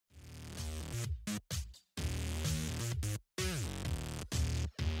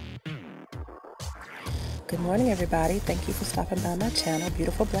Good morning, everybody. Thank you for stopping by my channel,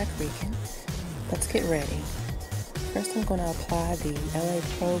 Beautiful Black Rican. Let's get ready. First, I'm going to apply the LA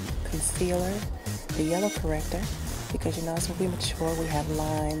Pro Concealer, the yellow corrector, because you know as we mature, we have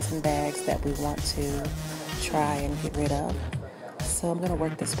lines and bags that we want to try and get rid of. So I'm going to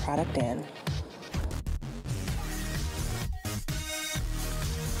work this product in.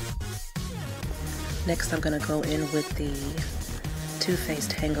 Next, I'm going to go in with the Too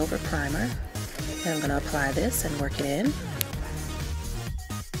Faced Hangover Primer. And I'm going to apply this and work it in.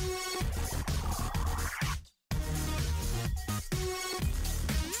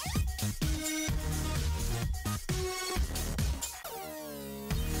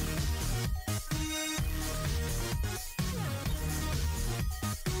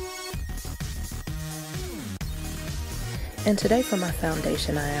 And today for my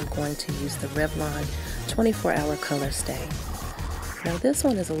foundation, I am going to use the Revlon 24-Hour Color Stay. Now this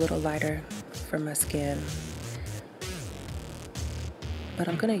one is a little lighter for my skin, but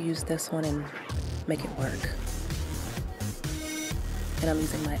I'm going to use this one and make it work. And I'm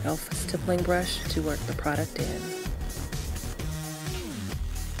using my e.l.f. stippling brush to work the product in.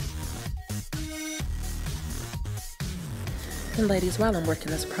 And ladies, while I'm working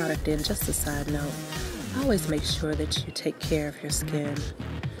this product in, just a side note, always make sure that you take care of your skin.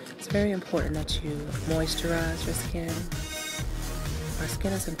 It's very important that you moisturize your skin. Our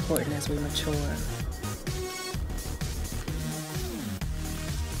skin is important as we mature.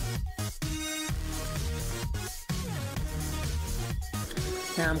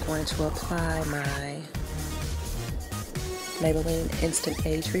 Now I'm going to apply my Maybelline Instant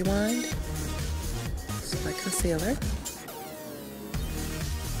Age Rewind. This is my concealer.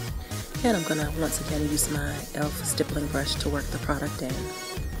 And I'm going to once again use my e.l.f. stippling brush to work the product in.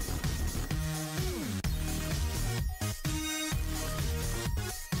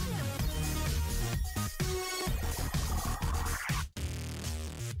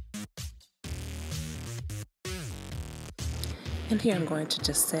 And here I'm going to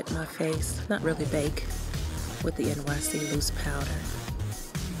just set my face, not really bake, with the NYC Loose Powder.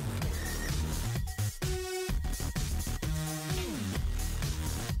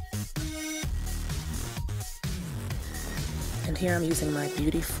 And here I'm using my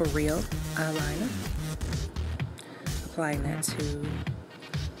Beauty For Real eyeliner, applying that to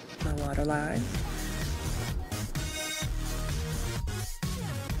my waterline.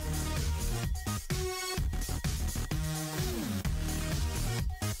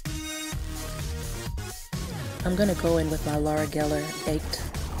 I'm going to go in with my Hr Geller Baked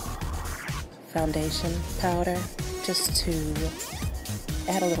Foundation powder just to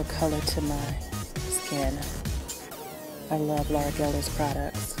add a little color to my skin. I love Hr Geller's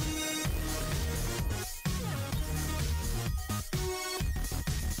products.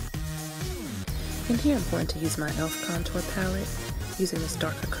 And here I'm going to use my e.l.f. contour palette, using this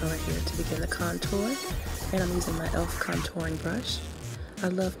darker color here to begin the contour. And I'm using my e.l.f. contouring brush. I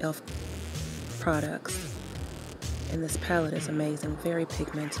love e.l.f. products. And this palette is amazing, very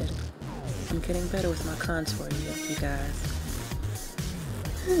pigmented. I'm getting better with my contour, you guys.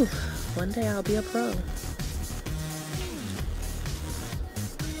 Whew, one day I'll be a pro.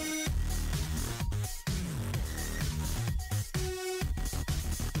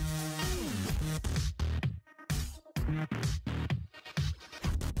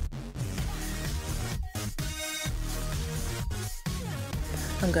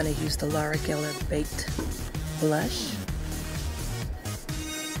 I'm going to use the Hr Geller Baked Blush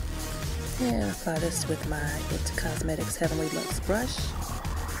and apply this with my It Cosmetics Heavenly Luxe brush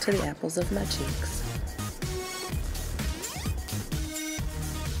to the apples of my cheeks.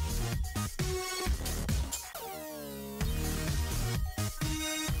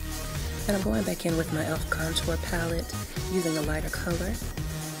 And I'm going back in with my e.l.f. contour palette using a lighter color,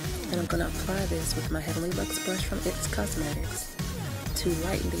 and I'm going to apply this with my Heavenly Luxe brush from It Cosmetics to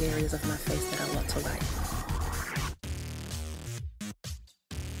lighten the areas of my face that I want to lighten.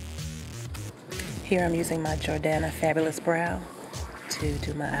 Here I'm using my Jordana Fabulous Brow to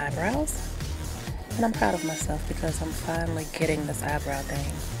do my eyebrows. And I'm proud of myself because I'm finally getting this eyebrow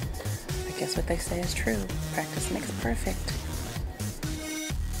thing. I guess what they say is true. Practice makes perfect.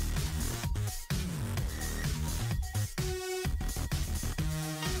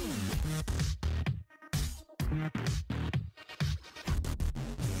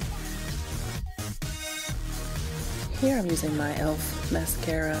 Here I'm using my e.l.f.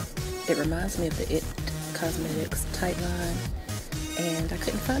 mascara. It reminds me of the It Cosmetics Tight Line, and I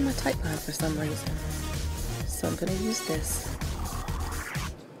couldn't find my Tight Line for some reason. So I'm going to use this.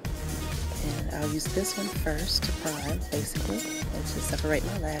 And I'll use this one first to prime, basically, and to separate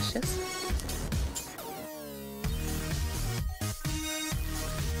my lashes.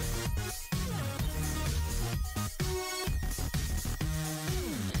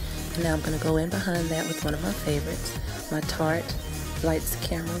 And now I'm going to go in behind that with one of my favorites, my Tarte Lights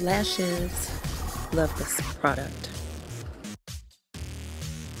Camera Lashes. Love this product.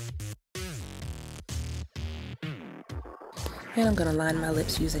 And I'm going to line my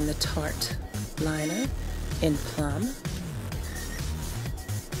lips using the Tarte liner in Plum.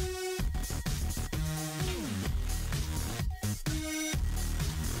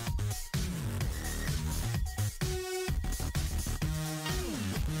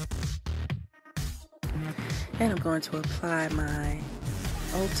 And I'm going to apply my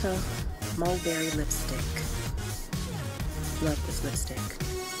Ulta Mulberry lipstick. Love this lipstick.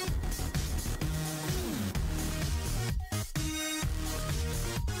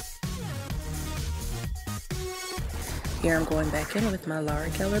 Here I'm going back in with my Hr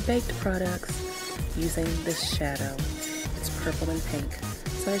Colorstay Baked products using this shadow. It's purple and pink.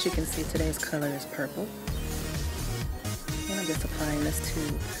 So as you can see, today's color is purple. And I'm just applying this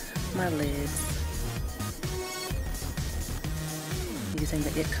to my lids using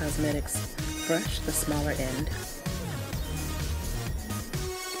the It Cosmetics brush, the smaller end.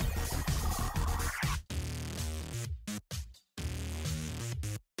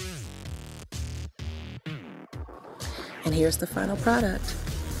 And here's the final product.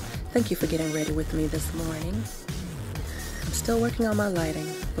 Thank you for getting ready with me this morning. I'm still working on my lighting,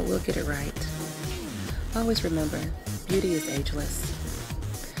 but we'll get it right. Always remember, beauty is ageless.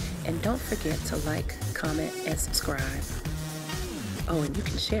 And don't forget to like, comment, and subscribe. Oh, and you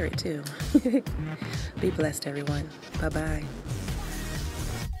can share it too. Be blessed, everyone. Bye-bye.